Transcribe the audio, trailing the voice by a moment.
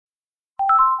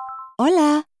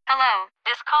Hola. Hello,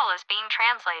 this call is being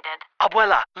translated.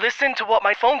 Abuela, listen to what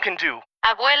my phone can do.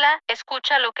 Abuela,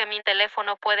 escucha lo que mi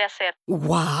teléfono puede hacer.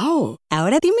 Wow.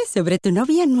 Ahora dime sobre tu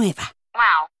novia nueva.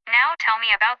 Wow, now tell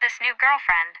me about this new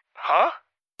girlfriend. Huh?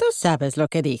 Tú sabes lo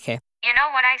que dije. You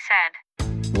know what I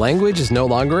said. Language is no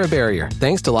longer a barrier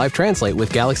thanks to Live Translate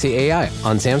with Galaxy AI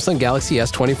on Samsung Galaxy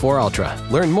S24 Ultra.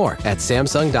 Learn more at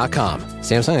Samsung.com.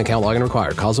 Samsung account login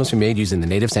required. Calls must be made using the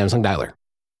native Samsung dialer.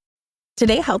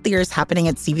 Today, healthier is happening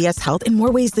at CVS Health in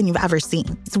more ways than you've ever seen.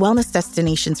 It's wellness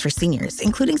destinations for seniors,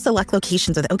 including select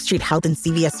locations with Oak Street Health and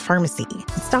CVS Pharmacy.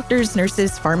 It's doctors,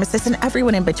 nurses, pharmacists, and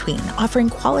everyone in between, offering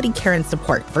quality care and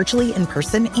support virtually, in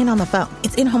person, and on the phone.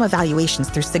 It's in-home evaluations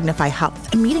through Signify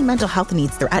Health and meeting mental health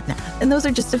needs through Aetna. And those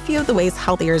are just a few of the ways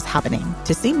healthier is happening.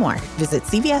 To see more, visit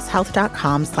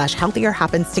cvshealth.com/healthier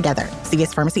happens together.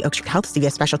 CVS Pharmacy, Oak Street Health,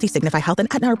 CVS Specialty, Signify Health, and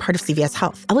Aetna are part of CVS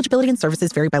Health. Eligibility and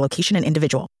services vary by location and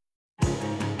individual.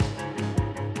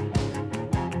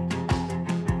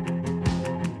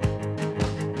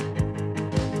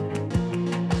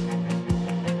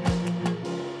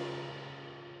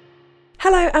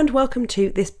 Hello and welcome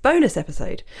to this bonus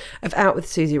episode of Out with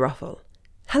Susie Ruffle.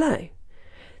 Hello.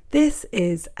 This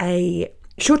is a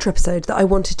shorter episode that I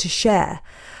wanted to share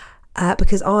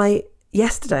because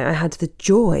yesterday I had the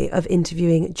joy of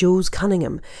interviewing Jules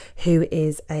Cunningham, who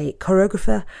is a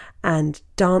choreographer and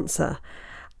dancer,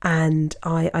 and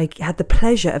I had the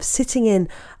pleasure of sitting in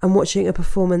and watching a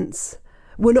performance,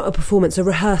 well, not a performance, a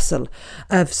rehearsal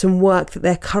of some work that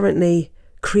they're currently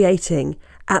creating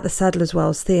at the Sadler's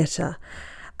Wells Theatre.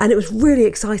 And it was really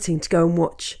exciting to go and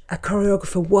watch a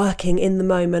choreographer working in the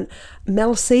moment.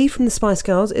 Mel C from the Spice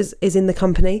Girls is in the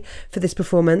company for this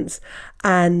performance.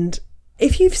 And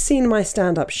if you've seen my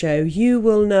stand-up show, you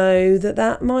will know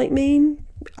that might mean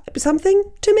something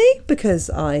to me because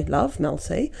I love Mel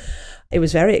C. It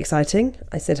was very exciting.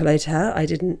 I said hello to her. I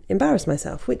didn't embarrass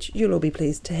myself, which you'll all be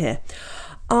pleased to hear.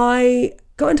 I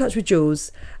got in touch with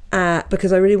Jules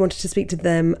because I really wanted to speak to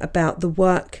them about the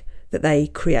work that they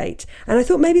create. And I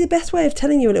thought maybe the best way of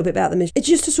telling you a little bit about them is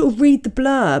just to sort of read the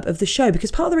blurb of the show,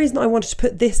 because part of the reason I wanted to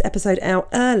put this episode out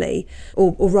early,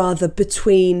 or rather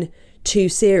between two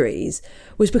series,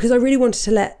 was because I really wanted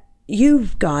to let you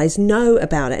guys know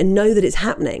about it and know that it's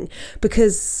happening,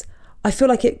 because I feel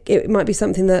like it might be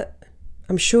something that,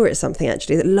 I'm sure it's something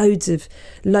actually, that loads of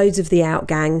the Out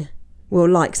gang will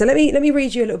like. So let me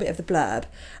read you a little bit of the blurb,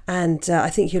 and I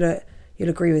think you'll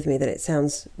agree with me that it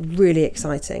sounds really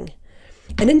exciting.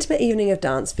 An intimate evening of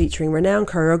dance featuring renowned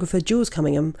choreographer Jules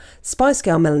Cunningham, Spice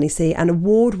Girl Melanie C, and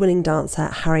award-winning dancer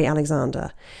Harry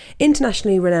Alexander.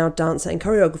 Internationally renowned dancer and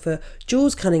choreographer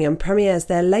Jules Cunningham premieres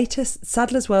their latest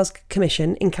Sadler's Wells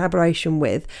commission in collaboration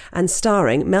with and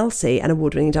starring Mel C and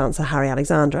award-winning dancer Harry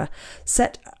Alexander.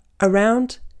 Set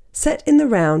in the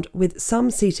round with some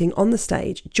seating on the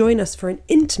stage, join us for an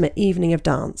intimate evening of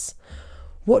dance.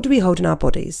 What do we hold in our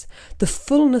bodies? The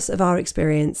fullness of our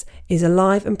experience is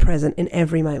alive and present in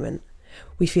every moment.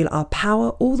 We feel our power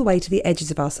all the way to the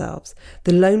edges of ourselves,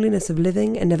 the loneliness of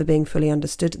living and never being fully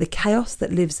understood, the chaos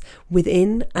that lives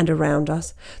within and around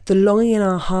us, the longing in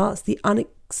our hearts, the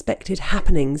unexpected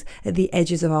happenings at the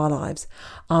edges of our lives,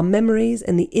 our memories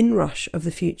and the inrush of the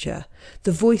future,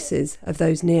 the voices of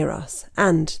those near us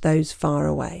and those far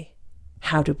away.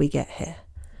 How did we get here?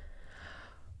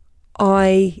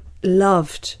 I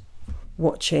loved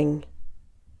watching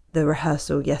the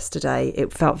rehearsal yesterday.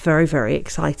 It felt very, very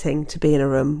exciting to be in a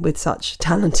room with such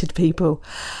talented people.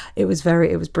 It was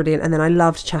brilliant. And then I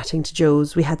loved chatting to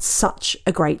Jules. We had such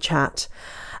a great chat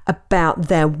about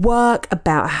their work,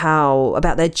 about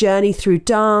their journey through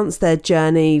dance, their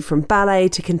journey from ballet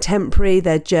to contemporary,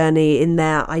 their journey in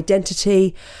their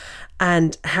identity,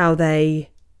 and how they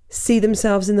see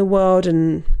themselves in the world,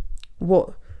 and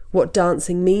what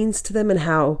dancing means to them, and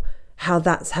how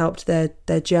that's helped their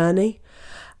journey.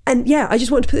 And yeah, I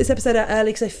just wanted to put this episode out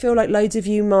early because I feel like loads of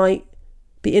you might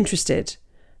be interested,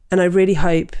 and I really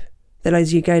hope that loads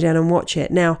of you go down and watch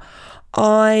it. Now,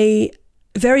 I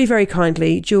very, very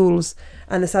kindly, Jules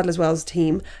and the Sadler's Wells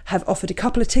team have offered a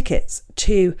couple of tickets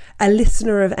to a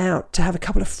listener of Out, to have a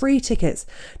couple of free tickets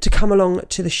to come along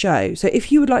to the show. So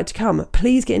if you would like to come,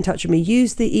 please get in touch with me.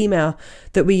 Use the email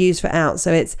that we use for Out.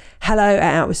 So it's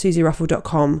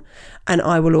hello@outwithsusieruffle.com, and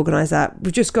I will organise that.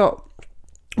 We've just got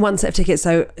one set of tickets,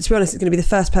 so to be honest, it's going to be the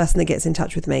first person that gets in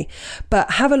touch with me.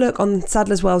 But have a look on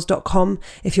sadlerswells.com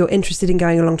if you're interested in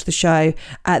going along to the show.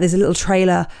 There's a little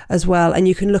trailer as well, and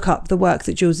you can look up the work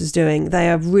that Jules is doing. They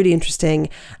are really interesting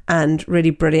and really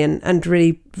brilliant and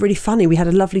really, really funny. We had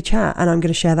a lovely chat, and I'm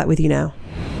going to share that with you now.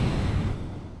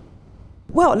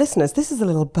 Well, listeners, this is a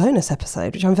little bonus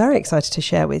episode, which I'm very excited to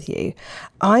share with you.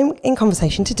 I'm in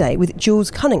conversation today with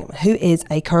Jules Cunningham, who is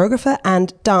a choreographer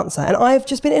and dancer. And I've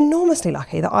just been enormously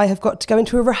lucky that I have got to go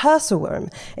into a rehearsal room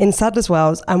in Sadler's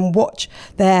Wells and watch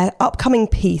their upcoming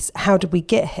piece, How Did We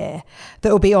Get Here, that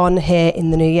will be on here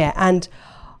in the new year. And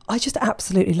I just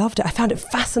absolutely loved it. I found it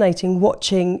fascinating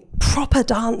watching proper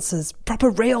dancers, proper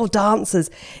real dancers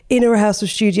in a rehearsal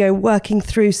studio working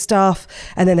through stuff.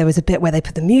 And then there was a bit where they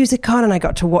put the music on and I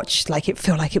got to watch, it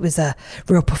felt like it was a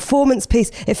real performance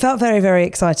piece. It felt very, very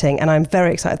exciting. And I'm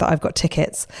very excited that I've got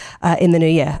tickets in the new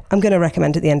year. I'm going to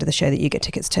recommend at the end of the show that you get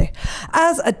tickets too.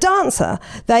 As a dancer,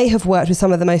 they have worked with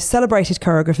some of the most celebrated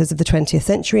choreographers of the 20th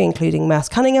century, including Merce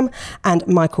Cunningham and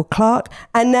Michael Clark,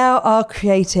 and now are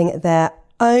creating their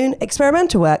own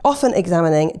experimental work, often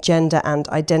examining gender and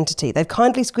identity. They've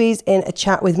kindly squeezed in a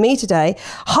chat with me today,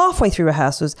 halfway through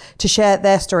rehearsals, to share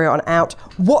their story on Out.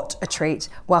 What a treat.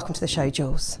 Welcome to the show,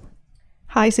 Jules.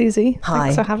 Hi, Susie. Hi.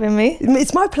 Thanks for having me.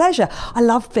 It's my pleasure. I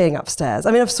love being upstairs.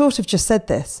 I mean, I've sort of just said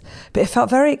this, but it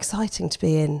felt very exciting to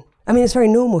be in. I mean, it's very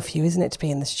normal for you, isn't it, to be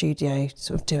in the studio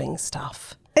sort of doing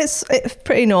stuff? It's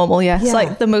pretty normal, yeah. Yeah. It's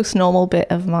like the most normal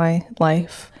bit of my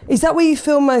life. Is that where you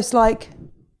feel most like,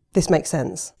 this makes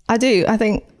sense? I do. I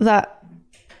think that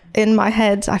in my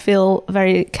head, I feel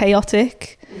very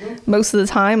chaotic most of the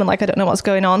time. And I don't know what's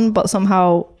going on. But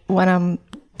somehow when I'm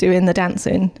doing the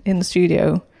dancing in the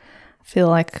studio, I feel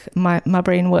like my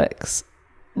brain works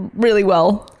really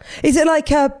well. Is it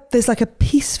there's a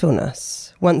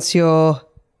peacefulness once there's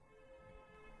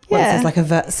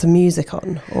some music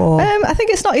on? Or I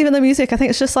think it's not even the music. I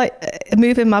think it's just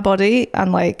moving my body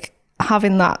and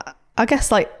having that. I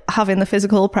guess having the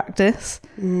physical practice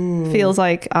feels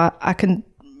like I can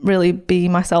really be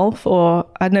myself, or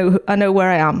I know where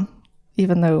I am,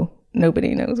 even though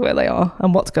nobody knows where they are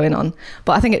and what's going on.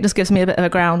 But I think it just gives me a bit of a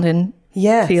grounding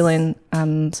feeling,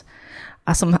 and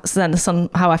then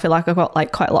somehow I feel like I've got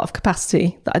quite a lot of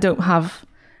capacity that I don't have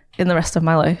in the rest of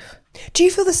my life. Do you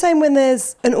feel the same when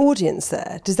there's an audience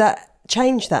there? Does that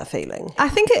change that feeling? I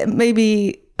think it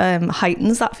maybe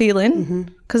heightens that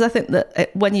feeling, because I think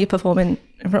that when you perform in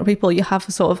front of people, you have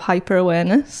a sort of hyper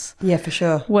awareness. Yeah, for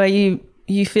sure. Where you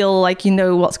feel like you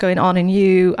know what's going on in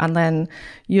you, and then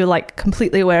you're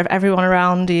completely aware of everyone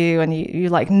around you, and you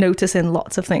noticing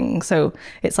lots of things. So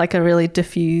it's a really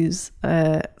diffuse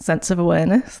sense of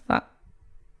awareness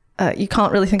that you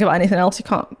can't really think about anything else. You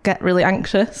can't get really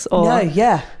anxious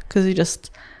because you're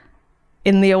just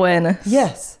in the awareness.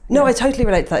 Yes. No, I totally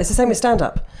relate to that. It's the same with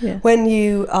stand-up. Yeah. When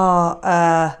you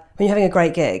are when you're having a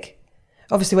great gig,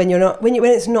 obviously when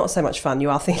it's not so much fun,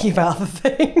 you are thinking about other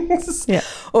things. Yeah.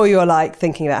 Or you're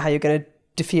thinking about how you're going to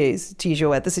diffuse, to use your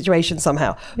word, the situation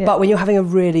somehow. Yeah. But when you're having a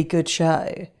really good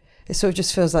show, it sort of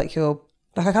just feels like you're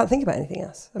I can't think about anything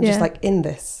else. I'm just in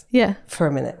this for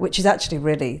a minute, which is actually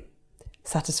really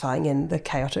satisfying in the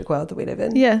chaotic world that we live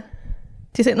in. Yeah.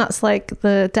 Do you think that's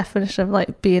the definition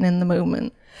of being in the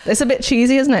moment? It's a bit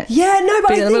cheesy, isn't it? Yeah, no, but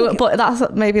being in the moment, but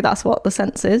that's what the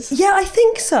sense is. Yeah, I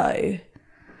think so.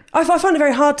 I find it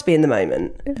very hard to be in the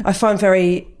moment. Yeah. I find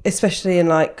especially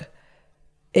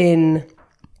in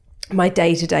my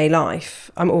day-to-day life,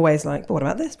 I'm always but what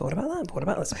about this? But what about that? But what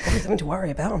about this? Probably something to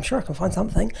worry about. I'm sure I can find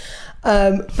something.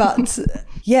 But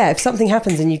if something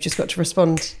happens and you've just got to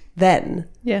respond then,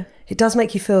 it does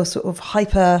make you feel sort of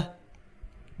hyper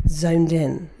zoned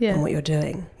in on what you're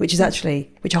doing, which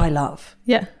I love.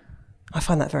 Yeah. I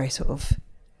find that very sort of,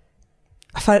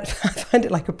 I find it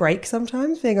like a break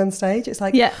sometimes being on stage. It's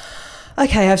okay,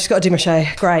 I've just got to do my show.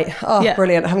 Great. Oh,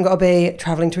 brilliant. I haven't got to be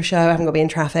traveling to a show. I haven't got to be in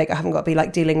traffic. I haven't got to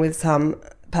be dealing with some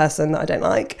person that I don't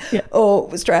like or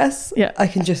with stress. Yeah.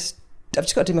 I've just got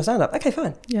to do my stand-up. Okay,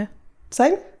 fine. Yeah.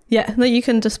 Same? Yeah. No, you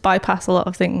can just bypass a lot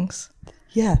of things.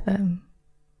 Yeah.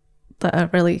 That are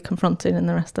really confronting in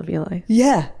the rest of your life.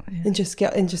 Yeah. And just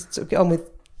get on with,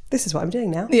 this is what I'm doing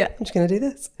now. Yeah. I'm just going to do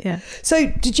this. Yeah. So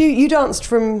did you danced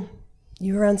from,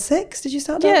 you were around 6? Did you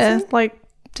start dancing? Yeah,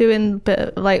 doing a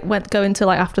bit of, going to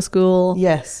after school.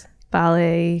 Yes.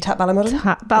 Ballet. Tap Ballet Modern?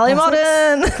 Ballet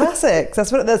Modern. Classics.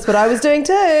 That's what I was doing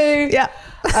too. Yeah.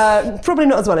 Probably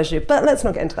not as well as you, but let's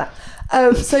not get into that.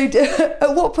 So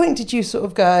at what point did you sort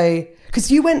of go,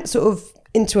 because you went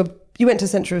you went to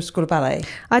Central School of Ballet.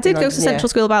 I did go to Central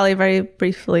School of Ballet very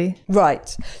briefly.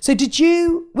 Right. So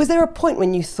was there a point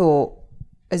when you thought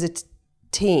as a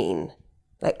teen,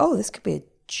 this could be a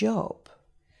job?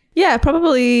 Yeah,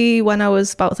 probably when I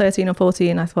was about 13 or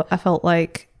 14, I felt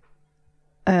like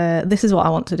this is what I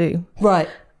want to do. Right.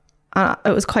 And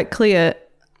it was quite clear.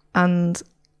 And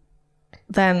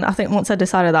then I think once I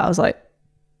decided that, I was like,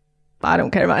 I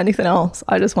don't care about anything else.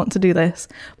 I just want to do this.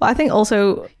 But I think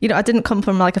also, you know, I didn't come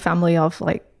from like a family of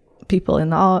like people in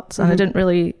the arts, and I didn't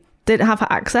have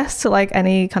access to like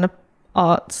any kind of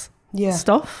arts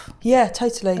stuff. Yeah,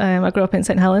 totally. I grew up in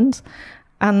St. Helens,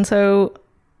 and so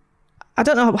I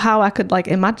don't know how I could like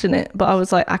imagine it, but I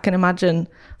was like, I can imagine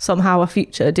somehow a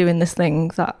future doing this thing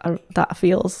that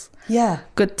feels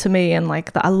good to me, and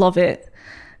like that I love it.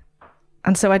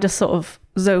 And so I just sort of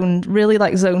zoned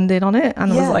in on it,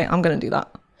 and I was like, I'm going to do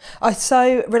that. I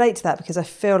so relate to that, because I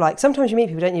feel like sometimes you meet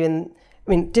people, don't you, in, I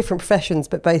mean, different professions,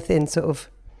 but both in sort of,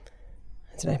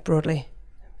 I don't know, broadly,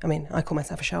 I mean, I call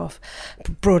myself a show-off,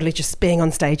 broadly just being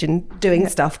on stage and doing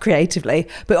stuff creatively.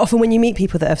 But often when you meet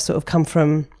people that have sort of come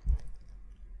from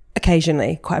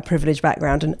occasionally quite a privileged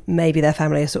background, and maybe their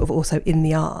family are sort of also in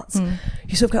the arts,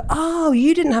 you sort of go, oh,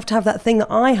 you didn't have to have that thing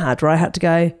that I had, where I had to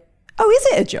go, oh, is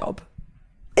it a job?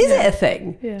 Is it a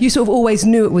thing? Yeah. You sort of always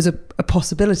knew it was a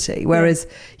possibility. Whereas,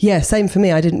 same for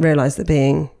me. I didn't realise that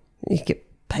you could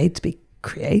get paid to be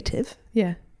creative.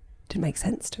 Yeah. Didn't make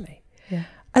sense to me. Yeah.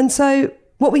 And so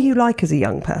what were you like as a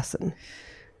young person,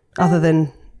 other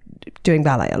than doing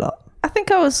ballet a lot? I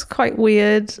think I was quite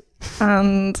weird,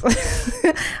 and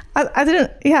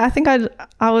I think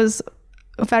I was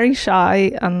very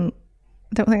shy, and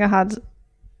I don't think I had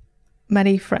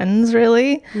many friends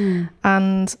really.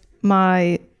 And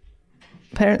my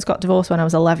parents got divorced when I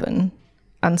was 11,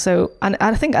 and so, and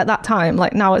I think at that time,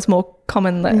 like now it's more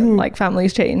common that like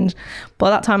families change, but at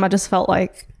that time I just felt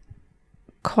like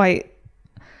quite,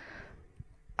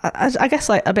 I guess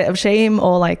like a bit of shame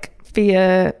or like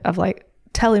fear of like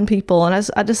telling people, and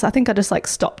I think I just like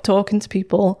stopped talking to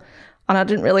people, and I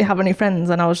didn't really have any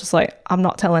friends, and I was just like, I'm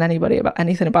not telling anybody about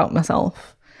anything about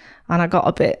myself. And I got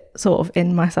a bit sort of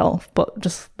in myself, but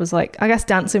just was like, I guess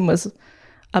dancing was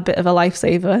a bit of a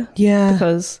lifesaver. Yeah.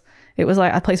 Because it was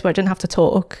like a place where I didn't have to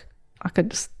talk. I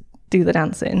could just do the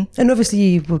dancing. And obviously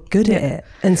you were good at it.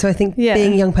 And so I think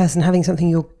being a young person, having something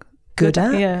you're good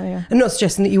at. Yeah. And not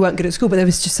suggesting that you weren't good at school, but there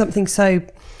was just something so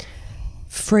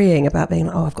freeing about being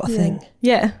like, oh, I've got a thing.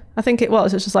 Yeah. I think it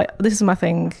was. It's just like, this is my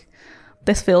thing.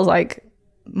 This feels like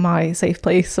my safe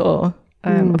place, or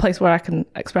a place where I can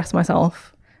express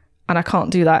myself. And I can't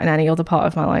do that in any other part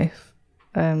of my life.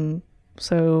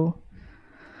 So,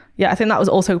 yeah, I think that was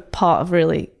also part of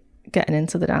really getting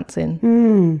into the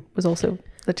dancing. Was also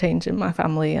the change in my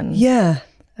family. And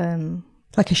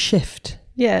like a shift.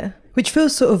 Yeah. Which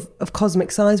feels sort of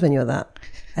cosmic size when you're that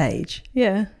age.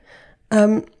 Yeah.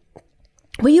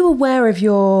 Were you aware of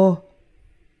your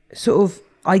sort of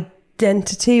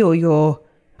identity, or your...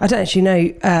 I don't actually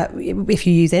know if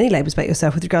you use any labels about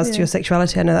yourself with regards to your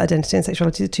sexuality. I know that identity and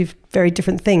sexuality are two very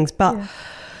different things, but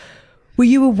were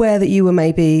you aware that you were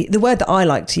maybe... The word that I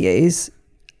like to use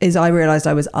is, I realised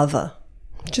I was other.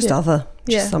 Just other.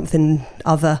 Just something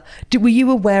other. Were you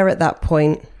aware at that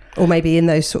point, or maybe in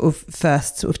those sort of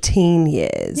first sort of teen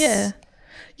years? Yeah.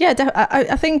 Yeah,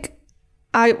 I think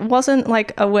I wasn't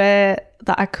like aware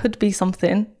that I could be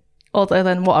something other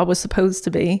than what I was supposed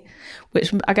to be,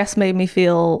 which I guess made me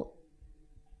feel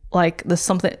like there's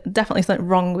definitely something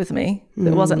wrong with me.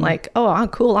 It wasn't like, oh, I'm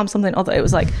cool, I'm something other. It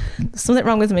was like, there's something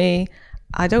wrong with me.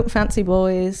 I don't fancy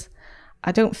boys.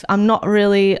 I'm not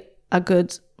really a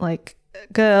good like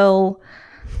girl.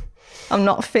 I'm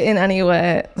not fitting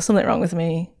anywhere. There's something wrong with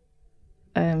me.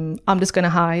 I'm just going to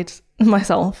hide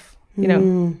myself, you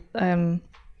know? And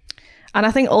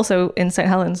I think also in St.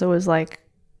 Helens,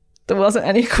 there wasn't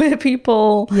any queer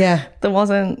people. Yeah. There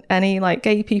wasn't any like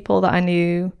gay people that I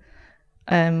knew.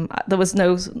 There was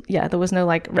no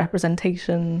like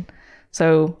representation.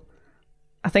 So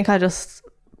I think I just,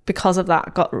 because of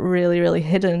that, got really, really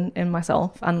hidden in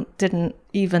myself and didn't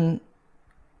even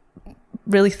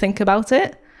really think about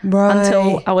it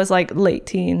until I was like late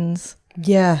teens.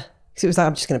 Yeah. Because it was like,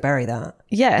 I'm just going to bury that.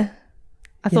 Yeah.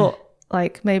 I thought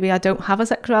like, maybe I don't have a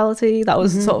sexuality. That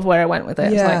was sort of where I went with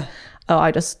it. Yeah. It's like, oh,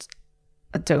 I just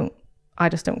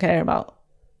don't care about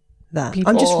that. People.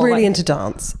 I'm just really into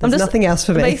dance. There's nothing else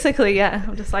for me. Basically, yeah.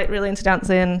 I'm just like really into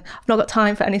dancing. I've not got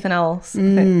time for anything else.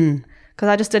 Because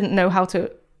I just didn't know how to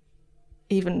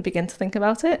even begin to think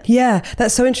about it. Yeah,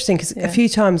 that's so interesting, because a few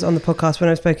times on the podcast when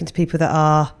I've spoken to people that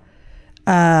are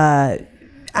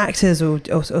actors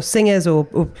or singers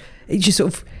or just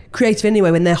sort of creative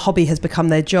anyway, when their hobby has become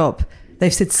their job,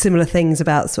 they've said similar things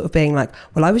about sort of being like,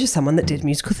 well, I was just someone that did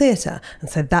musical theatre, and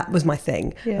so that was my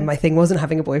thing. And my thing wasn't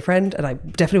having a boyfriend, and I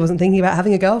definitely wasn't thinking about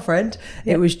having a girlfriend.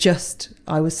 It was just,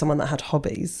 I was someone that had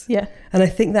hobbies. And I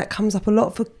think that comes up a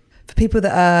lot for people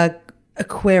that are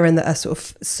queer and that are sort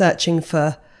of searching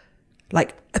for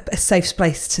like a safe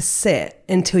place to sit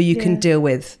until you can deal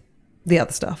with the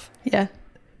other stuff.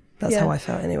 That's how I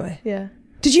felt anyway. Yeah.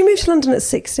 Did you move to London at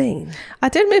 16? I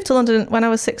did move to London when I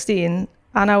was 16,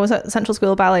 and I was at Central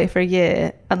School Ballet for a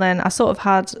year, and then I sort of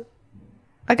had,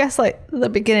 I guess, like the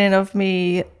beginning of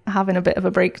me having a bit of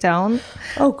a breakdown.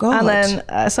 Oh God. And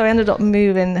then so I ended up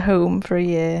moving home for a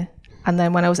year, and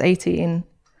then when I was 18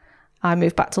 I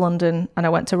moved back to London and I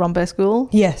went to Rambert School.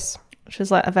 Yes. Which was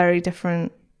like a very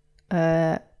different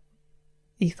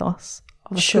ethos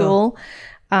of a school.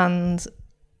 And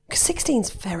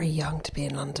 16's very young to be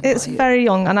in London. It's very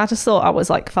young, and I just thought I was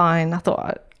like fine. I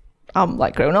thought I'm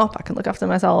like grown up, I can look after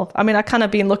myself. I mean, I kind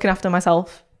of been looking after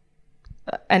myself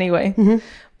anyway,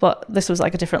 but this was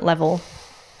like a different level,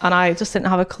 and I just didn't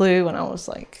have a clue, and I was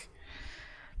like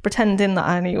pretending that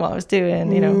I knew what I was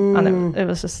doing, you know, and it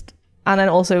was just, and then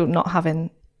also not having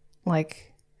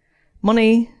like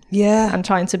money, and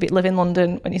trying to live in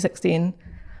London when you're 16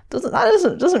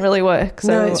 doesn't really work. So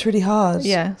no, it's really hard.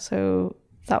 Yeah, so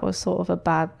that was sort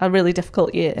of a really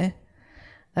difficult year.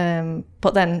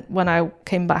 But then when I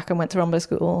came back and went to Rambert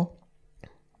School,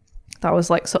 that was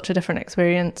like such a different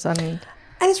experience. And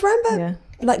is Rambert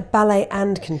like ballet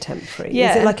and contemporary?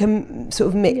 Yeah. Is it like a sort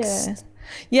of mixed?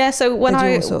 Yeah. So when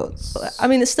I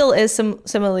mean, it still is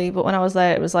similarly, but when I was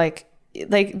there, it was like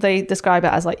they describe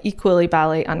it as like equally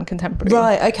ballet and contemporary.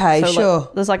 Right. Okay. So sure.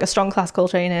 Like, there's like a strong classical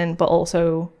training, but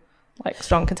also like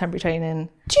strong contemporary training.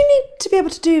 Do you need to be able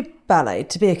to do ballet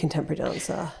to be a contemporary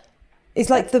dancer? It's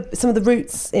like some of the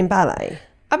roots in ballet.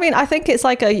 I mean, I think it's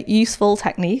like a useful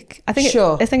technique. I think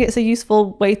it's a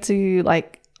useful way to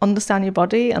like understand your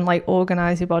body and like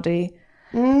organize your body,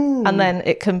 and then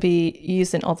it can be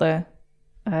used in other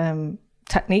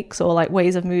techniques or like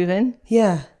ways of moving.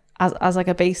 Yeah, as like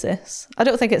a basis. I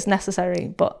don't think it's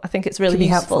necessary, but I think it's really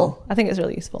useful. Helpful. I think it's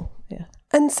really useful. Yeah.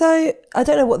 And so I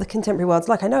don't know what the contemporary world's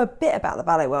like. I know a bit about the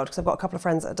ballet world because I've got a couple of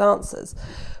friends that are dancers,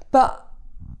 but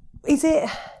is it?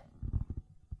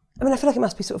 I mean, I feel like it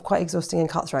must be sort of quite exhausting and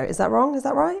cutthroat. Is that wrong? Is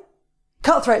that right?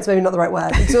 Cutthroat's maybe not the right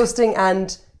word. Exhausting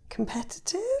and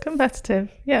competitive?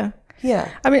 Competitive, yeah.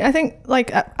 Yeah. I mean, I think,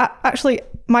 like, actually,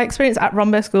 my experience at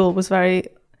Rambert School was was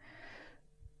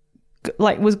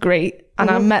great.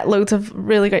 And I met loads of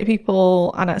really great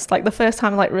people. And it's, like, the first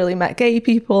time I, like, really met gay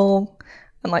people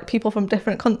and, like, people from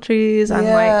different countries. And,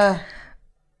 like...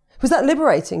 Was that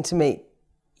liberating to meet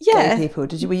gay people?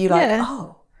 Were you like,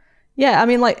 oh... Yeah, I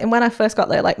mean, like, when I first got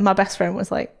there, like, my best friend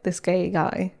was, like, this gay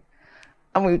guy.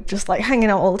 And we were just, like, hanging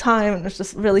out all the time. And it was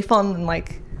just really fun. And,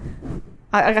 like,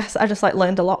 I guess I just, like,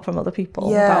 learned a lot from other people.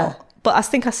 But I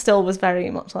think I still was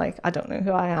very much, like, I don't know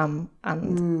who I am.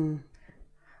 And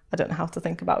I don't know how to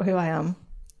think about who I am.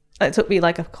 It took me,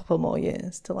 like, a couple more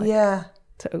years to, like,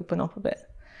 to open up a bit.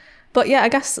 But, yeah, I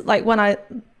guess, like, when I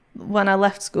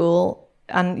left school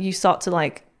and you start to,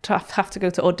 like, have to go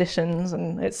to auditions,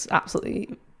 and it's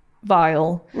absolutely...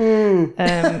 vile.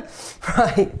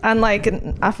 Right. And like,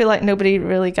 I feel like nobody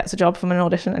really gets a job from an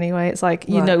audition anyway. It's like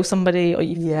you know somebody, or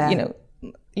you know,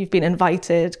 you've been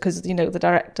invited because you know the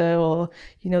director or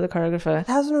you know the choreographer.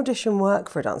 How does an audition work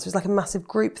for a dancer? It's like a massive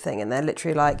group thing, and they're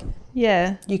literally like,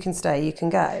 you can stay, you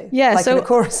can go. Yeah, like so in a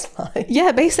chorus line.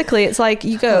 Yeah, basically it's like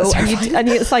you go and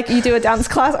it's like you do a dance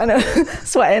class. I know,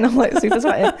 sweating. I'm like super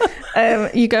sweating.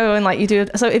 You go and like you do.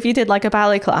 So if you did like a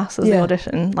ballet class as the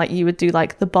audition, like you would do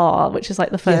like the bar, which is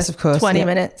like the first 20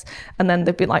 minutes, and then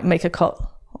they'd be like make a cut,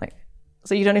 like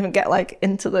so you don't even get like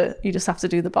into you just have to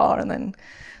do the bar, and then.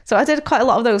 So I did quite a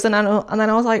lot of those, and then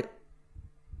I was like,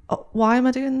 oh, why am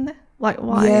I doing this? Like,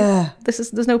 why? Yeah.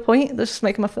 There's no point. This is just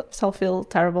making myself feel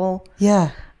terrible.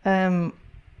 Yeah. And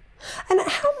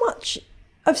how much...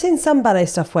 I've seen some ballet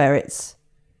stuff where it's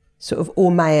sort of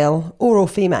all male or all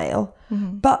female,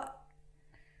 but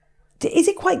is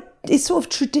it quite... It's sort of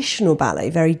traditional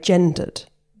ballet, very gendered.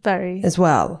 Very. As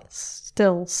well.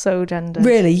 Still so gendered.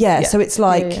 Really, yeah. So it's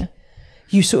like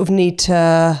you sort of need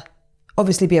to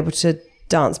obviously be able to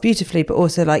dance beautifully, but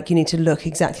also like you need to look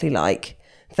exactly like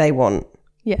they want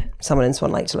someone in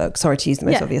Swan Lake to look. Sorry to use the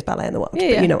most obvious ballet in the world, but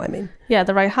you know what I mean. Yeah,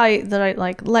 the right height, the right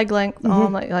like leg length,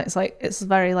 arm, like it's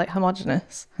very like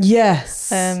homogenous. Yes.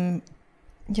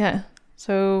 Yeah.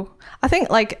 So I think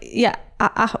like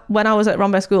I when I was at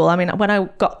Rambert School, I mean when I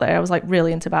got there, I was like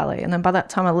really into ballet, and then by that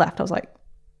time I left, I was like,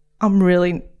 I'm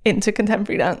really into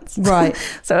contemporary dance. Right.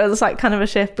 So it was like kind of a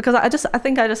shift because I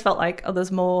think I just felt like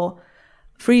there's more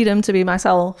freedom to be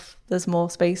myself. There's more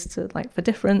space to like for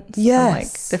difference. Yes. And,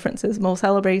 like differences more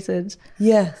celebrated.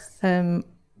 Yes. And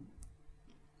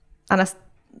I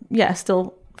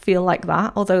still feel like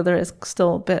that, although there is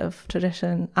still a bit of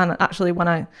tradition. And actually when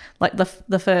I like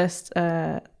the first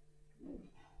the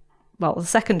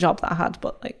second job that I had,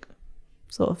 but like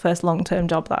sort of first long-term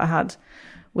job that I had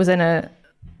was in a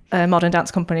modern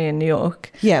dance company in New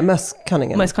York. Yeah, Merce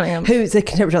Cunningham. Merce Cunningham. Who's a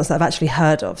contemporary dancer that I've actually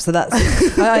heard of. So that's,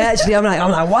 I'm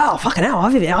like, wow, fucking hell,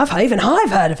 I've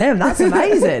heard of him. That's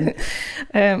amazing.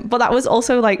 But that was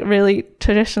also like really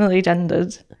traditionally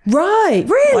gendered. Right,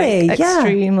 really? Like,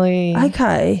 extremely.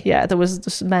 Okay. Yeah, there was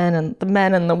just the men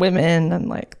and the women, and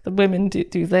like the women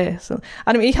do this. And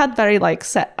I mean, he had very like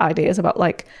set ideas about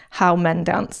like how men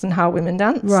danced and how women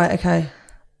danced. Right, okay.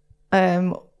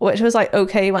 Which was like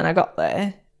okay when I got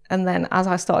there. And then as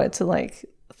I started to like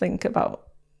think about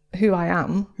who I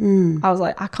am, I was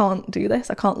like, I can't do this.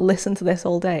 I can't listen to this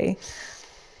all day.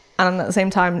 And at the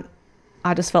same time,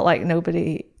 I just felt like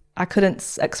I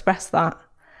couldn't express that.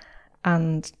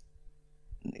 And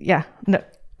yeah, no,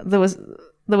 there was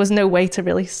no way to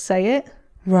really say it.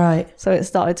 Right. So it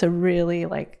started to really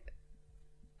like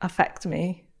affect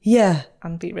me. Yeah.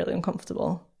 And be really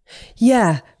uncomfortable.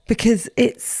 Yeah, because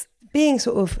it's being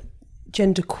sort of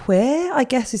genderqueer, I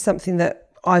guess, is something that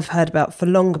I've heard about for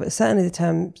longer, but certainly the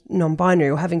term non-binary,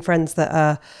 or having friends that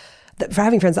are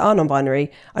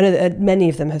non-binary, I know that many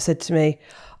of them have said to me,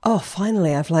 oh,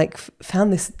 finally, I've like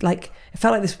found this, like, it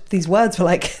felt like these words were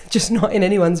like just not in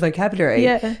anyone's vocabulary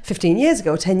 15 years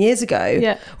ago or 10 years ago.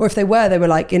 Yeah. Or if they were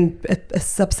like in a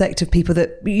subsect of people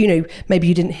that, you know, maybe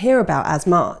you didn't hear about as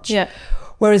much. Yeah.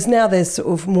 Whereas now there's sort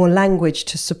of more language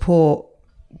to support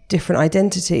different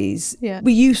identities. Yeah. Were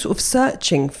you sort of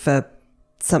searching for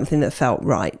something that felt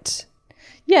right?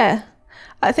 Yeah.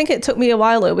 I think it took me a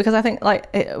while though, because I think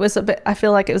like I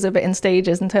feel like it was a bit in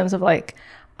stages in terms of like,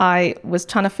 I was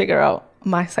trying to figure out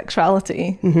my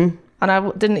sexuality, and I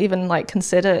didn't even like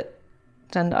consider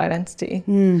gender identity.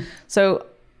 So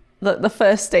the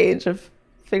first stage of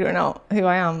figuring out who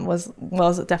I am was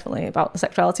definitely about the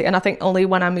sexuality. And I think only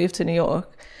when I moved to New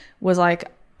York was like,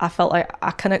 I felt like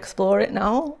I can explore it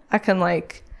now. I can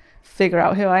like figure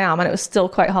out who I am. And it was still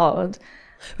quite hard.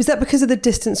 Was that because of the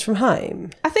distance from home?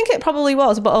 I think it probably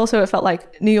was, but also it felt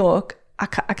like New York, I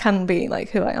can be like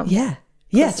who I am. Yeah.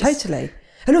 Yeah, totally.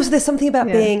 And also there's something about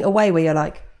being away where you're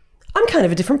like, I'm kind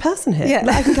of a different person here. Yeah.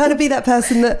 Like, I can kind of be that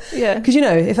person that, because you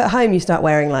know, if at home you start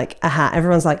wearing like a hat,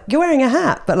 everyone's like, you're wearing a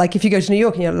hat. But like if you go to New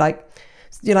York and you're like,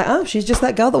 oh, she's just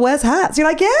that girl that wears hats. You're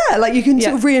like, yeah, like you can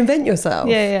sort of reinvent yourself.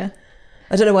 Yeah.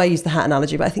 I don't know why I used the hat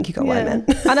analogy, but I think you got what I meant.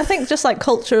 And I think just like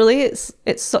culturally, it's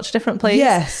such a different place.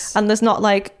 Yes. And there's not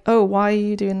like, oh, why are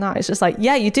you doing that? It's just like,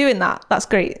 yeah, you're doing that. That's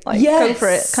great. Like, go for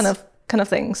it, kind of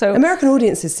thing. So American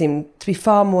audiences seem to be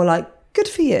far more like, good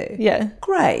for you. Yeah.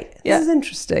 Great. This is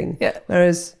interesting. Yeah.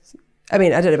 Whereas, I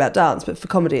mean, I don't know about dance, but for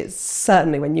comedy, it's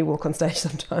certainly when you walk on stage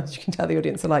sometimes, you can tell the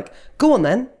audience are like, go on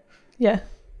then. Yeah.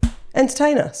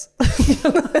 Entertain us.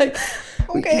 Like,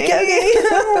 okay.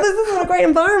 This isn't a great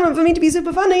environment for me to be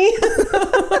super funny.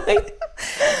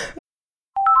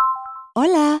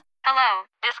 Hola. Hello,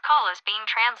 this call is being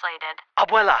translated.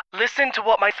 Abuela, listen to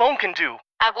what my phone can do.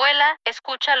 Abuela,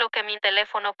 escucha lo que mi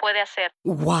teléfono puede hacer.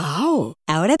 Wow.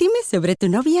 Ahora dime sobre tu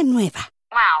novia nueva.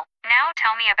 Wow, now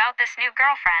tell me about this new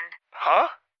girlfriend. Huh?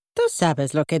 Tú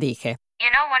sabes lo que dije.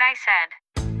 You know what I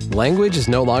said. Language is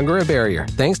no longer a barrier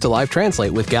thanks to Live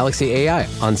Translate with Galaxy AI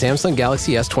on Samsung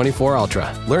Galaxy S24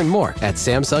 Ultra. Learn more at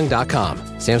Samsung.com.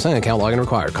 Samsung account login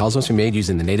required. Calls must be made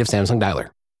using the native Samsung dialer.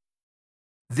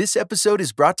 This episode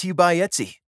is brought to you by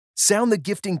Etsy. Sound the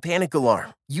gifting panic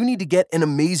alarm. You need to get an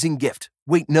amazing gift.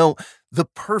 Wait, no, the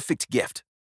perfect gift.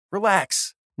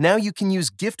 Relax. Now you can use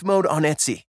gift mode on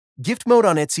Etsy. Gift mode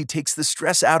on Etsy takes the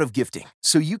stress out of gifting,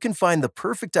 so you can find the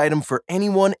perfect item for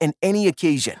anyone and any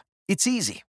occasion. It's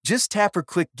easy. Just tap or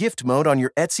click gift mode on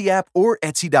your Etsy app or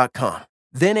Etsy.com.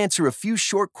 Then answer a few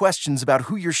short questions about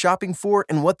who you're shopping for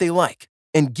and what they like.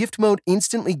 And gift mode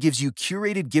instantly gives you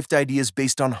curated gift ideas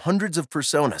based on hundreds of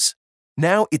personas.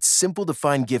 Now it's simple to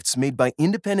find gifts made by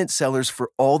independent sellers for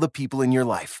all the people in your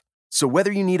life. So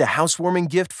whether you need a housewarming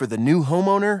gift for the new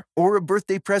homeowner or a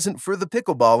birthday present for the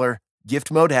pickleballer,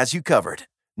 Gift Mode has you covered.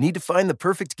 Need to find the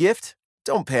perfect gift?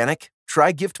 Don't panic.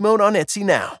 Try Gift Mode on Etsy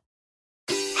now.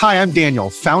 Hi, I'm Daniel,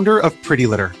 founder of Pretty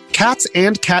Litter. Cats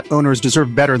and cat owners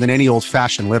deserve better than any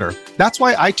old-fashioned litter. That's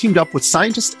why I teamed up with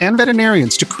scientists and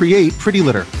veterinarians to create Pretty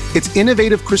Litter. Its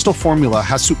innovative crystal formula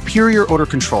has superior odor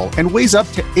control and weighs up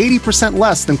to 80%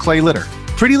 less than clay litter.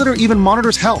 Pretty Litter even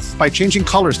monitors health by changing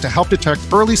colors to help detect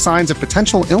early signs of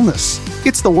potential illness.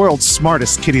 It's the world's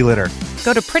smartest kitty litter.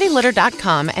 Go to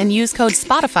prettylitter.com and use code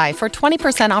SPOTIFY for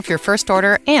 20% off your first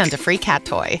order and a free cat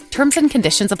toy. Terms and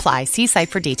conditions apply. See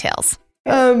site for details.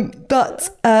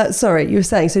 Sorry, you were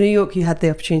saying, so New York, you had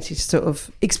the opportunity to sort of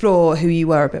explore who you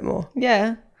were a bit more.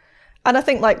 Yeah. And I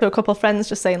think like there were a couple of friends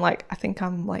just saying like, I think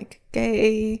I'm like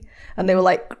gay. And they were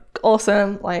like,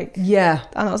 awesome. Like, yeah.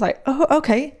 And I was like, oh,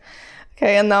 okay.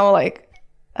 And now like,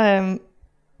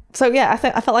 So yeah, I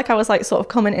felt like I was like sort of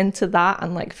coming into that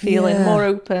and like feeling more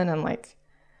open and like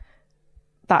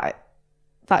that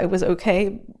it was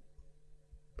okay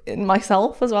in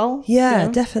myself as well. Yeah,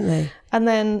 definitely. And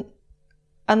then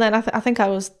I think I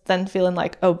was then feeling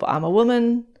like, oh, but I'm a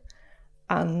woman,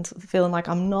 and feeling like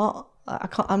I'm not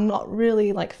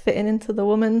really like fitting into the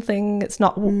woman thing. It's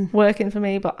not working for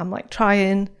me, but I'm like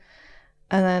trying.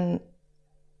 And then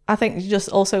I think just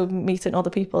also meeting other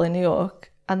people in New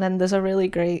York. And then there's a really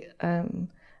great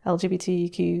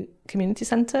LGBTQ community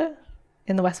centre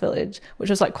in the West Village, which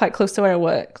was like quite close to where I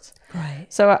worked. Right.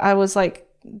 So I was like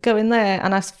going there,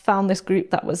 and I found this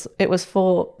group that was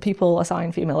for people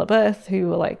assigned female at birth who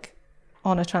were like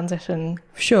on a transition.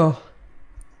 Sure.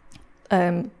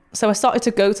 So I started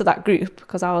to go to that group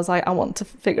because I was like, I want to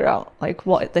figure out like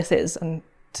what this is and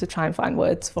to try and find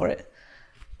words for it.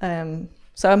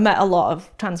 So I met a lot of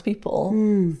trans people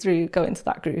through going to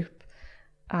that group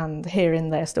and hearing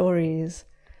their stories.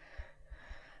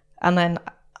 And then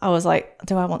I was like,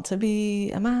 do I want to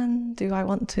be a man? Do I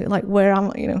want to, like, where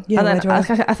am I, you know? Yeah, and then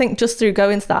I think just through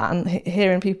going to that and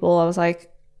hearing people, I was like,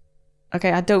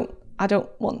 okay, I don't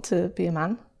want to be a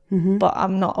man, but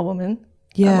I'm not a woman.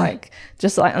 Yeah. And like,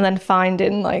 just like, and then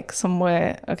finding like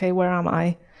somewhere, okay, where am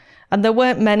I? And there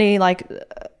weren't many like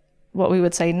what we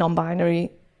would say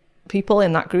non-binary people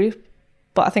in that group,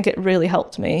 but I think it really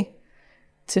helped me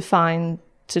to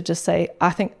just say, I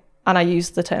think, and I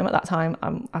used the term at that time,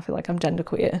 I feel like I'm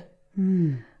genderqueer.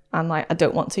 And like, I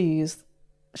don't want to use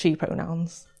she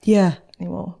pronouns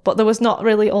anymore. But there was not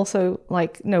really also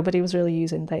like, nobody was really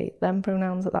using they, them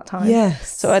pronouns at that time.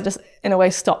 Yes. So I just, in a way,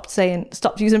 stopped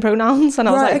using pronouns, and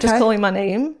I was like, just calling my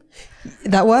name.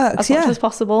 That works, as much as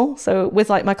possible. So with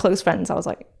like my close friends, I was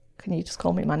like, can you just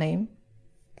call me my name?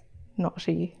 Not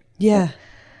she. Yeah.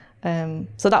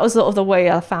 So that was sort of the way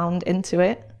I found into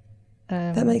it.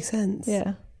 That makes sense.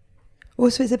 Yeah.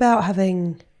 Also, it's about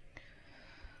having,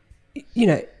 you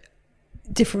know,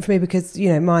 different for me because, you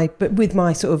know, but with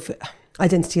my sort of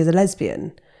identity as a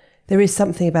lesbian, there is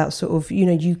something about sort of, you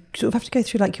know, you sort of have to go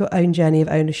through like your own journey of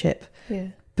ownership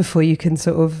before you can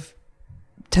sort of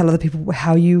tell other people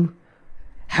how you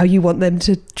want them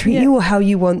to treat you or how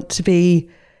you want to be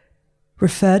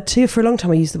referred to. For a long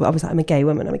time I was like, I'm a gay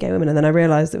woman, and then I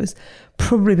realised it was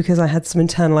probably because I had some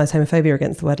internalised homophobia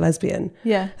against the word lesbian.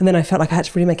 Yeah. And then I felt like I had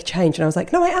to really make a change, and I was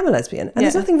like, no, I am a lesbian, and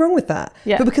there's nothing wrong with that.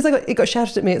 Yeah. But because it got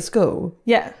shouted at me at school,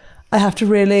 I have to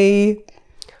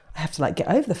like get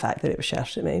over the fact that it was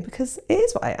shouted at me, because it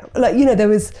is what I am. Like, you know,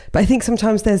 but I think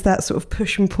sometimes there's that sort of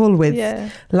push and pull with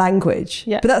language.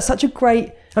 Yeah. But that's such a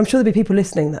great, I'm sure there'll be people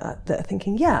listening that are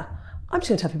thinking, I'm just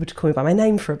going to tell people to call me by my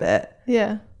name for a bit.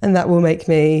 Yeah. And that will make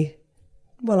me,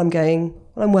 while I'm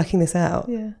working this out.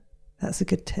 Yeah. That's a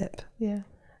good tip. Yeah.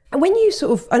 And when you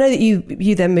sort of, I know that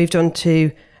you then moved on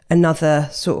to another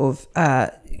sort of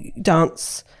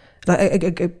dance, like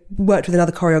worked with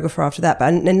another choreographer after that,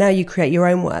 and now you create your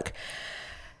own work.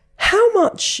 How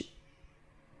much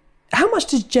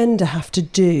does gender have to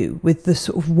do with the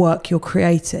sort of work you're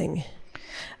creating?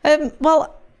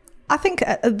 Well, I think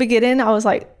at the beginning, I was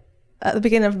like, at the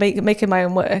beginning of making my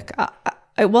own work,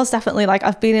 it was definitely like,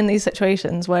 I've been in these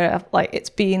situations where it's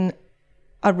been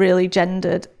a really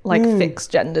gendered, like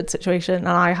fixed gendered situation, and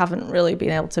I haven't really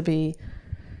been able to be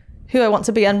who I want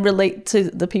to be and relate to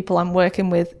the people I'm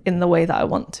working with in the way that I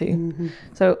want to. Mm-hmm.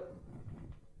 So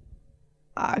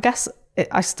I guess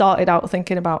I started out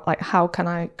thinking about like, how can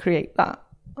I create that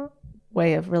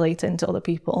way of relating to other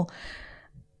people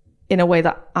in a way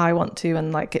that I want to,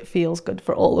 and like it feels good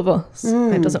for all of us.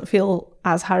 It doesn't feel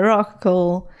as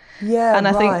hierarchical. Yeah, and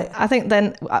I think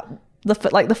then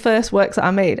the first works that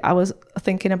I made, I was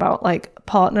thinking about like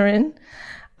partnering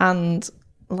and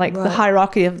like the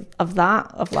hierarchy of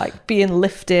that, of like being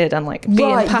lifted and like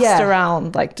being passed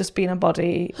around, like just being a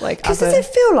body. Like, because does it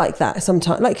feel like that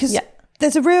sometimes? Like, because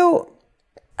there's a real,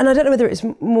 and I don't know whether it's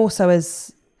more so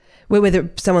as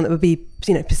whether someone that would be,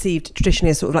 you know, perceived traditionally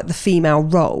as sort of like the female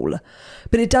role,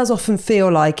 but it does often feel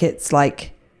like it's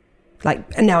like,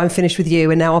 and now I'm finished with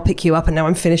you, and now I'll pick you up, and now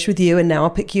I'm finished with you, and now I'll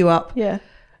pick you up. Yeah.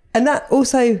 And that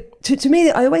also, to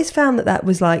me, I always found that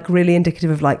was like really indicative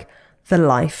of like the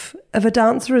life of a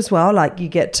dancer as well. Like you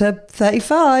get to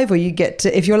 35, or you get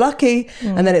to, if you're lucky,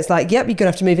 and then it's like, yep, you're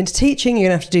gonna have to move into teaching, you're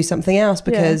gonna have to do something else,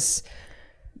 because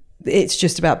it's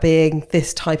just about being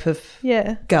this type of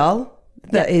girl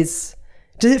that is.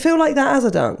 Does it feel like that as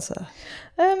a dancer?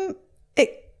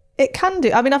 It can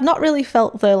do. I mean, I've not really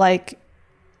felt the like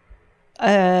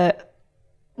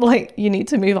you need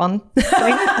to move on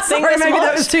thing. Sorry, maybe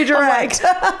that was too direct.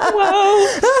 Like, whoa.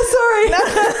 Sorry.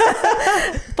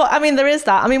 But I mean, there is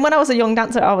that. I mean, when I was a young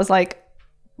dancer, I was like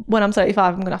when I'm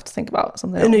 35, I'm going to have to think about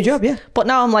something A new else. job, yeah. But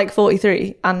now I'm like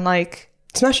 43 and like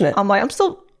smashing it. I'm like,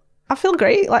 I feel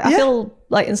great. Like I feel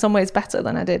like in some ways better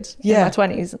than I did in my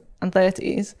 20s and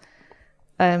 30s.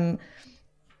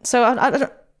 So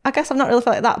I guess I've not really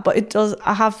felt like that, but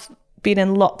I have been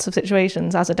in lots of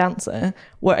situations as a dancer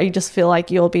where you just feel like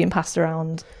you're being passed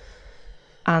around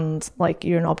and like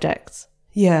you're an object.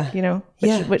 Yeah. You know,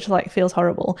 which like feels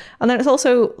horrible. And then it's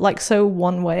also like so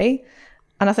one way.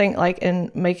 And I think like in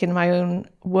making my own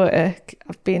work,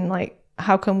 I've been like,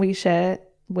 how can we share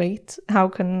weight? How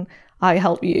can I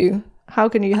help you? How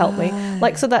can you help me?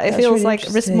 Like, so that it feels really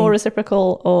like more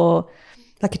reciprocal or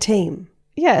like a team.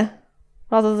 Yeah.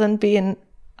 Rather than being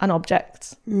an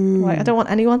object. Like, I don't want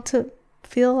anyone to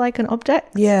feel like an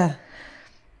object. Yeah.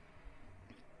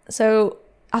 So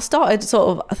I started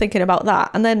sort of thinking about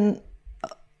that, and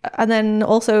then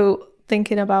also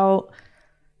thinking about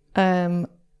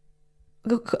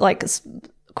like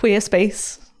queer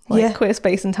space, queer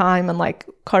space and time, and like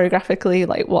choreographically,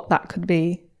 like what that could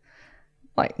be.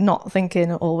 Like not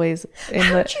thinking always in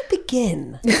How did you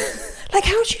begin? Like,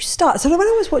 how did you start? So when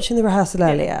I was watching the rehearsal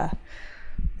earlier,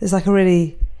 there's like a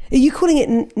really... Are you calling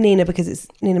it Nina because it's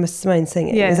Nina Simone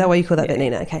singing? Yeah. Is that why you call that bit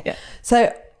Nina? Okay. Yeah.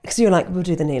 So, because you were like, we'll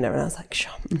do the Nina. And I was like,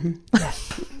 sure. Yeah,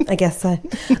 I guess so.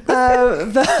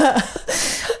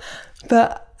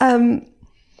 But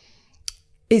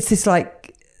it's this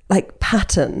like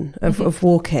pattern of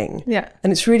walking. Yeah.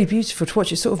 And it's really beautiful to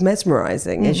watch. It's sort of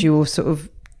mesmerising as you all sort of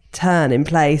turn in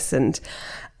place and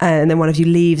then one of you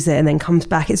leaves it and then comes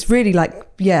back. It's really like,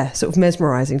 sort of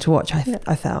mesmerising to watch,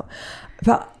 I felt.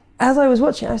 But as I was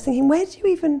watching, I was thinking,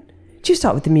 do you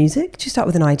start with the music? Do you start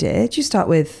with an idea? Do you start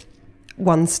with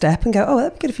one step and go, oh,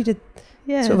 that'd be good if you did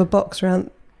sort of a box around?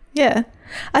 Yeah.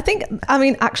 I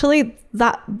mean, actually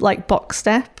that like box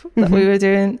step that we were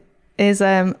doing is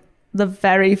the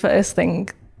very first thing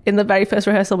in the very first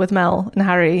rehearsal with Mel and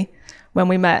Harry when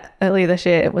we met earlier this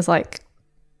year. It was like,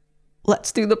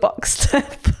 let's do the box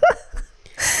step.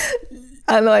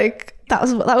 And like that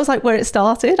was like where it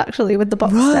started actually with the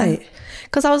box step.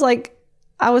 Because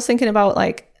I was thinking about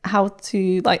like how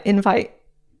to like invite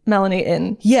Melanie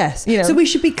in. Yes. You know. So we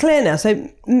should be clear now. So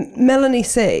Melanie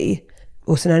C,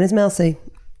 also known as Mel C,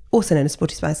 also known as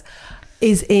Sporty Spice,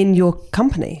 is in your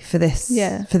company for this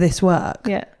work.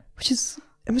 Yeah.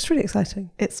 It was really exciting.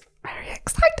 It's very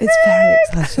exciting. It's very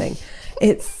exciting.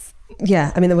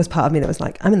 I mean, there was part of me that was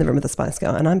like, I'm in the room with the Spice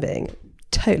Girl and I'm being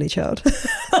totally chilled.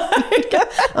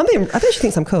 I bet she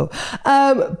thinks I'm cool.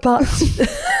 But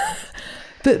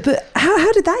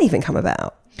how did that even come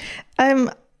about?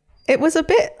 It was a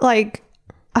bit like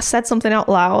I said something out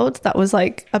loud that was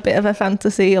like a bit of a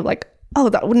fantasy of like, oh,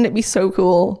 wouldn't it be so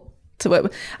cool to work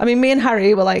with? I mean, me and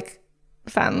Harry were like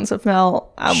fans of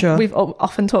Mel. Sure. We've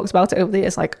often talked about it over the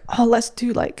years, like, oh, let's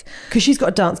do like... Because she's got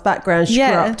a dance background, she grew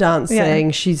up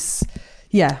dancing, she's...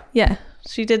 Yeah. Yeah.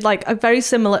 She did like a very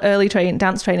similar early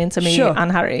dance training to me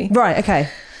and Harry. Right, okay.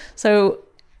 So,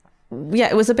 yeah,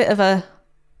 it was a bit of a,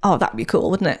 oh, that'd be cool,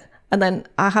 wouldn't it? And then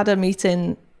I had a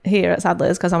meeting here at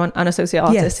Sadler's because I'm an associate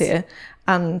artist here.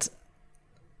 And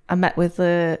I met with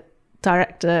the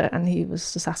director and he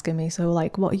was just asking me, so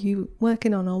like, what are you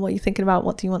working on or what are you thinking about?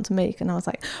 What do you want to make? And I was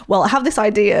like, well, I have this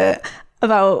idea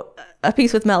about a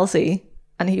piece with Mel C.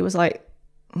 And he was like,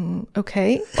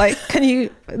 okay, like, can you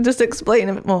just explain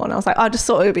a bit more? And I was like, I just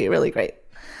thought it would be really great.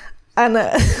 And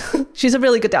she's a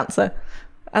really good dancer.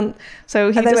 And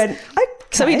so he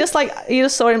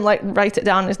just saw him like write it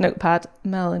down in his notepad,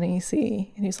 Melanie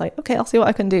C. And he's like, okay, I'll see what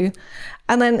I can do.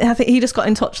 And then I think he just got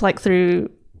in touch like through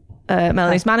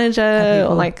Melanie's manager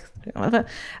or like whatever.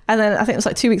 And then I think it was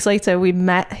like 2 weeks later we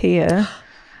met here.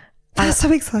 That's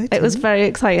so exciting. It was very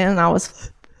exciting and I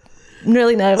was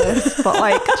really nervous, but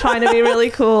like trying to be really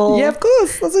cool. Yeah, of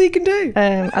course. That's what you can do.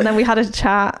 And then we had a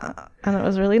chat and it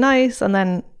was really nice. And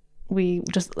then we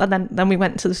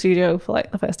went to the studio for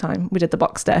like the first time. We did the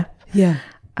box step. Yeah.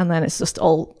 And then it's just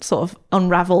all sort of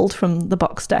unraveled from the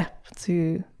box step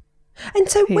to... And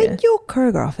so when you're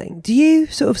choreographing, do you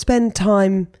sort of spend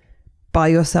time by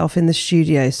yourself in the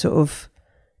studio, sort of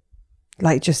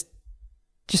like just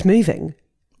moving?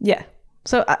 Yeah.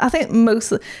 So I think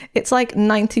it's like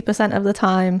 90% of the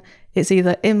time it's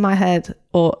either in my head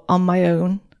or on my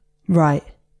own. Right.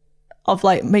 Of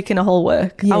like making a whole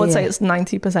work. Yeah, I would say it's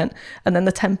 90%. And then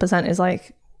the 10% is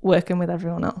like working with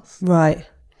everyone else. Right.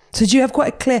 So do you have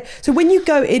quite a clear... So when you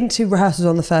go into rehearsals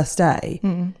on the first day,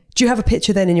 do you have a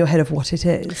picture then in your head of what it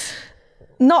is?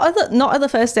 Not at the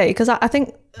first day, because I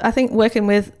think working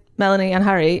with Melanie and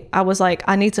Harry, I was like,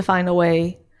 I need to find a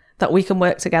way that we can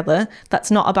work together. That's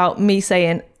not about me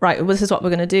saying, right, well, this is what we're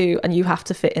going to do and you have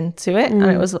to fit into it. And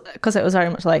it was because it was very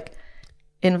much like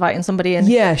inviting somebody in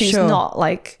who's not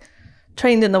like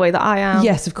trained in the way that I am.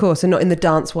 Yes, of course, and not in the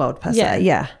dance world per se.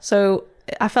 Yeah. So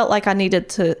I felt like I needed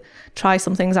to try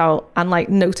some things out and like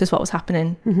notice what was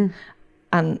happening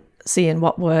and seeing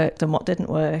what worked and what didn't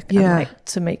work, and like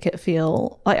to make it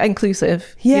feel like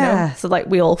inclusive. You know? So like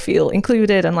we all feel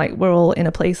included and like we're all in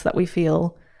a place that we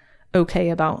feel okay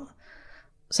about.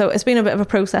 So it's been a bit of a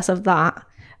process of that,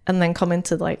 and then coming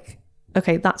to like,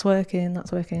 okay, that's working.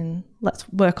 Let's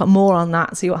work on more on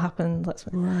that. See what happens.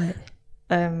 Right.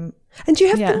 And do you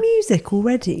have the music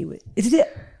already?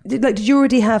 Did you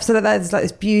already have, so that there's like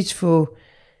this beautiful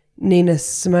Nina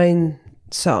Simone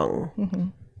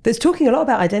song that's talking a lot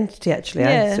about identity, actually.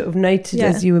 I sort of noted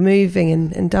as you were moving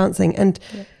and dancing. And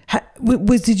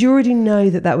did you already know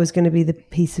that was going to be the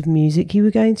piece of music you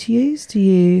were going to use?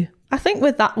 I think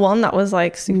with that one, that was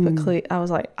like super clear. I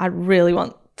was like, I really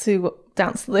want to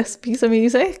dance to this piece of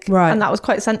music, right? And that was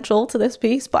quite central to this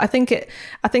piece. But I think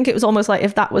it was almost like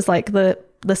if that was like the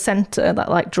center that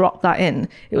like dropped that in,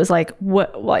 it was like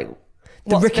the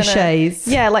ricochets.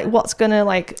 Like what's gonna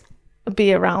like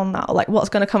be around that, or like what's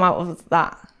gonna come out of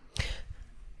that.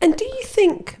 And do you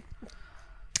think,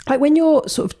 like when you're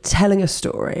sort of telling a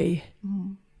story,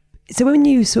 so when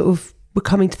you sort of were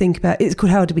coming to think about, it's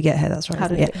called How Did We Get Here? That's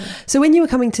right. So when you were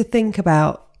coming to think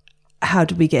about How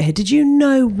Did We Get Here, did you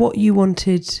know what you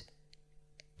wanted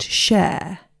to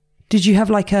share? Did you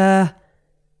have like are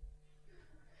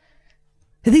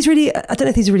these really, I don't know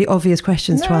if these are really obvious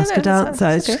questions to ask a dancer.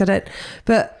 It's just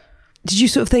but did you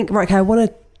sort of think, right, okay, I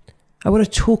want to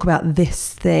talk about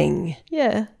this thing?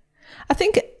 Yeah. I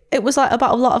think it was like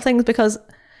about a lot of things, because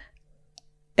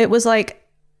it was like,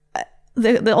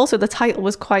 also the title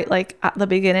was quite like at the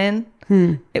beginning.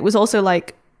 It was also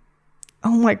like,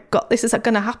 oh my God, this is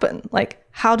going to happen. Like,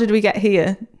 how did we get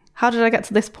here? How did I get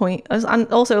to this point? And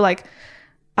also like,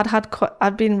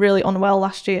 I'd been really unwell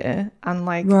last year, and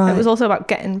like, it was also about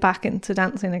getting back into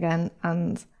dancing again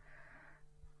and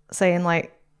saying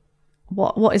like,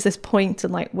 what is this point,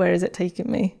 and like, where is it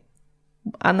taking me?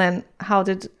 And then how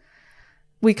did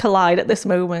we collide at this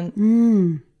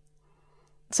moment?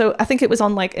 So I think it was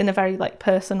on like in a very like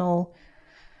personal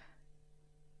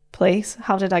place.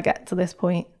 How did I get to this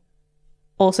point?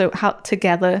 Also, how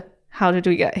did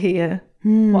we get here?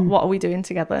 What are we doing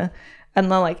together? And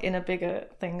then like in a bigger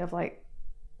thing of like,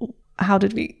 how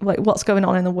did we, like, what's going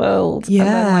on in the world? And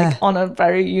then like on a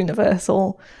very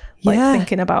universal, like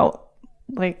thinking about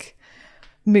like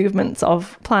movements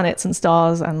of planets and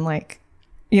stars and like,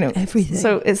 you know, everything.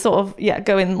 So it's sort of,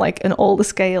 going like in all the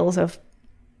scales of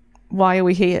why are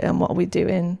we here and what are we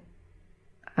doing?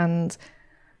 And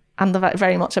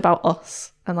very much about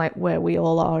us and like where we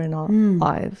all are in our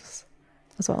lives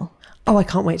as well. Oh, I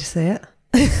can't wait to see it.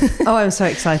 Oh, I'm so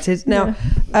excited. Now,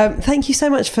 thank you so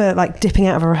much for like dipping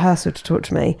out of a rehearsal to talk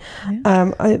to me.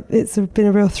 It's been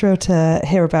a real thrill to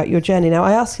hear about your journey. Now,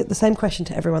 I ask the same question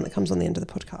to everyone that comes on the end of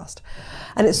the podcast.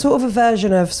 And it's sort of a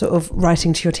version of sort of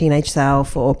writing to your teenage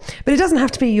self, but it doesn't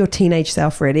have to be your teenage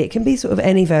self, really. It can be sort of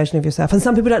any version of yourself. And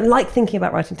some people don't like thinking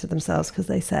about writing to themselves because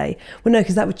they say, well, no,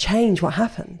 because that would change what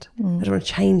happened. I don't want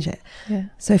to change it.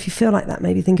 So if you feel like that,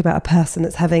 maybe think about a person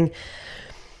that's having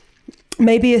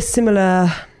maybe a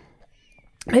similar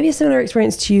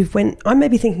experience to you. When I'm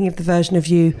maybe thinking of the version of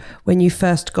you when you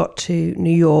first got to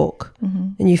New York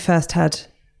and you first had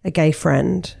a gay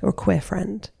friend or a queer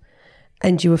friend,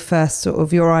 and you were first sort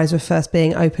of, your eyes were first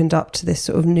being opened up to this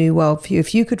sort of new world for you.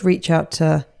 If you could reach out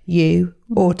to you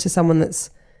or to someone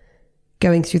that's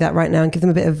going through that right now and give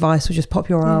them a bit of advice, or just pop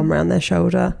your arm around their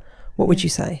shoulder, what would you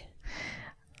say?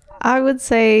 I would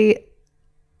say,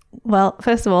 well,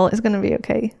 first of all, it's going to be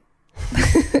okay.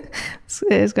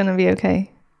 It's going to be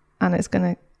okay, and it's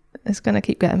going to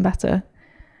keep getting better.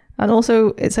 And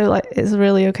also it's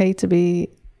really okay to be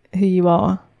who you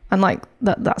are, and like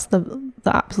that's the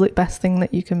absolute best thing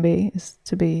that you can be, is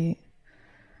to be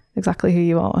exactly who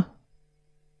you are.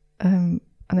 And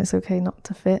it's okay not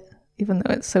to fit, even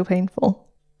though it's so painful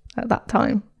at that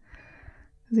time.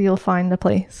 You'll find a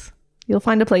place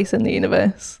in the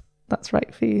universe that's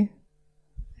right for you.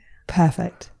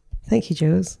 Perfect. Thank you,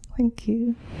 Jules. Thank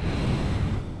you.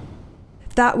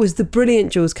 That was the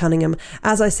brilliant Jules Cunningham.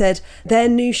 As I said, their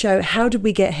new show, How Did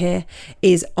We Get Here,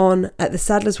 is on at the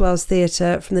Sadler's Wells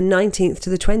Theatre from the 19th to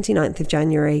the 29th of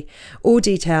January. All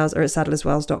details are at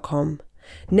sadlerswells.com.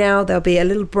 Now there'll be a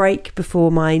little break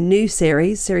before my new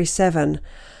series, Series 7.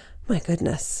 My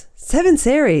goodness, 7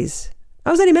 series.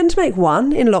 I was only meant to make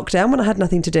 1 in lockdown when I had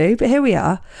nothing to do, but here we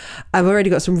are. I've already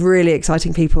got some really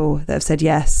exciting people that have said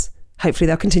yes. hopefully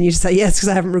they'll continue to say yes, because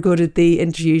I haven't recorded the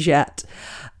interviews yet.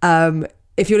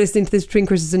 If you're listening to this between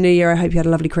Christmas and New Year, I hope you had a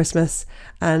lovely Christmas,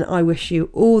 and I wish you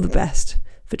all the best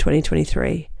for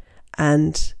 2023.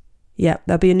 And yeah,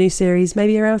 there'll be a new series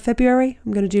maybe around February.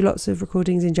 I'm going to do lots of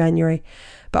recordings in January,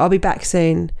 but I'll be back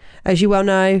soon. As you well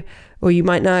know, or you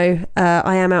might know,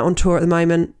 I am out on tour at the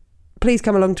moment. Please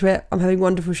come along to it. I'm having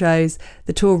wonderful shows.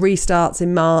 The tour restarts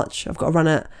in March. I've got to run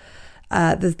at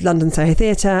the London Soho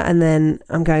Theatre, and then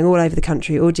I'm going all over the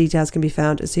country. All details can be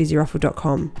found at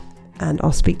susieruffle.com, and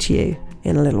I'll speak to you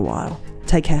in a little while.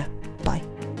 Take care.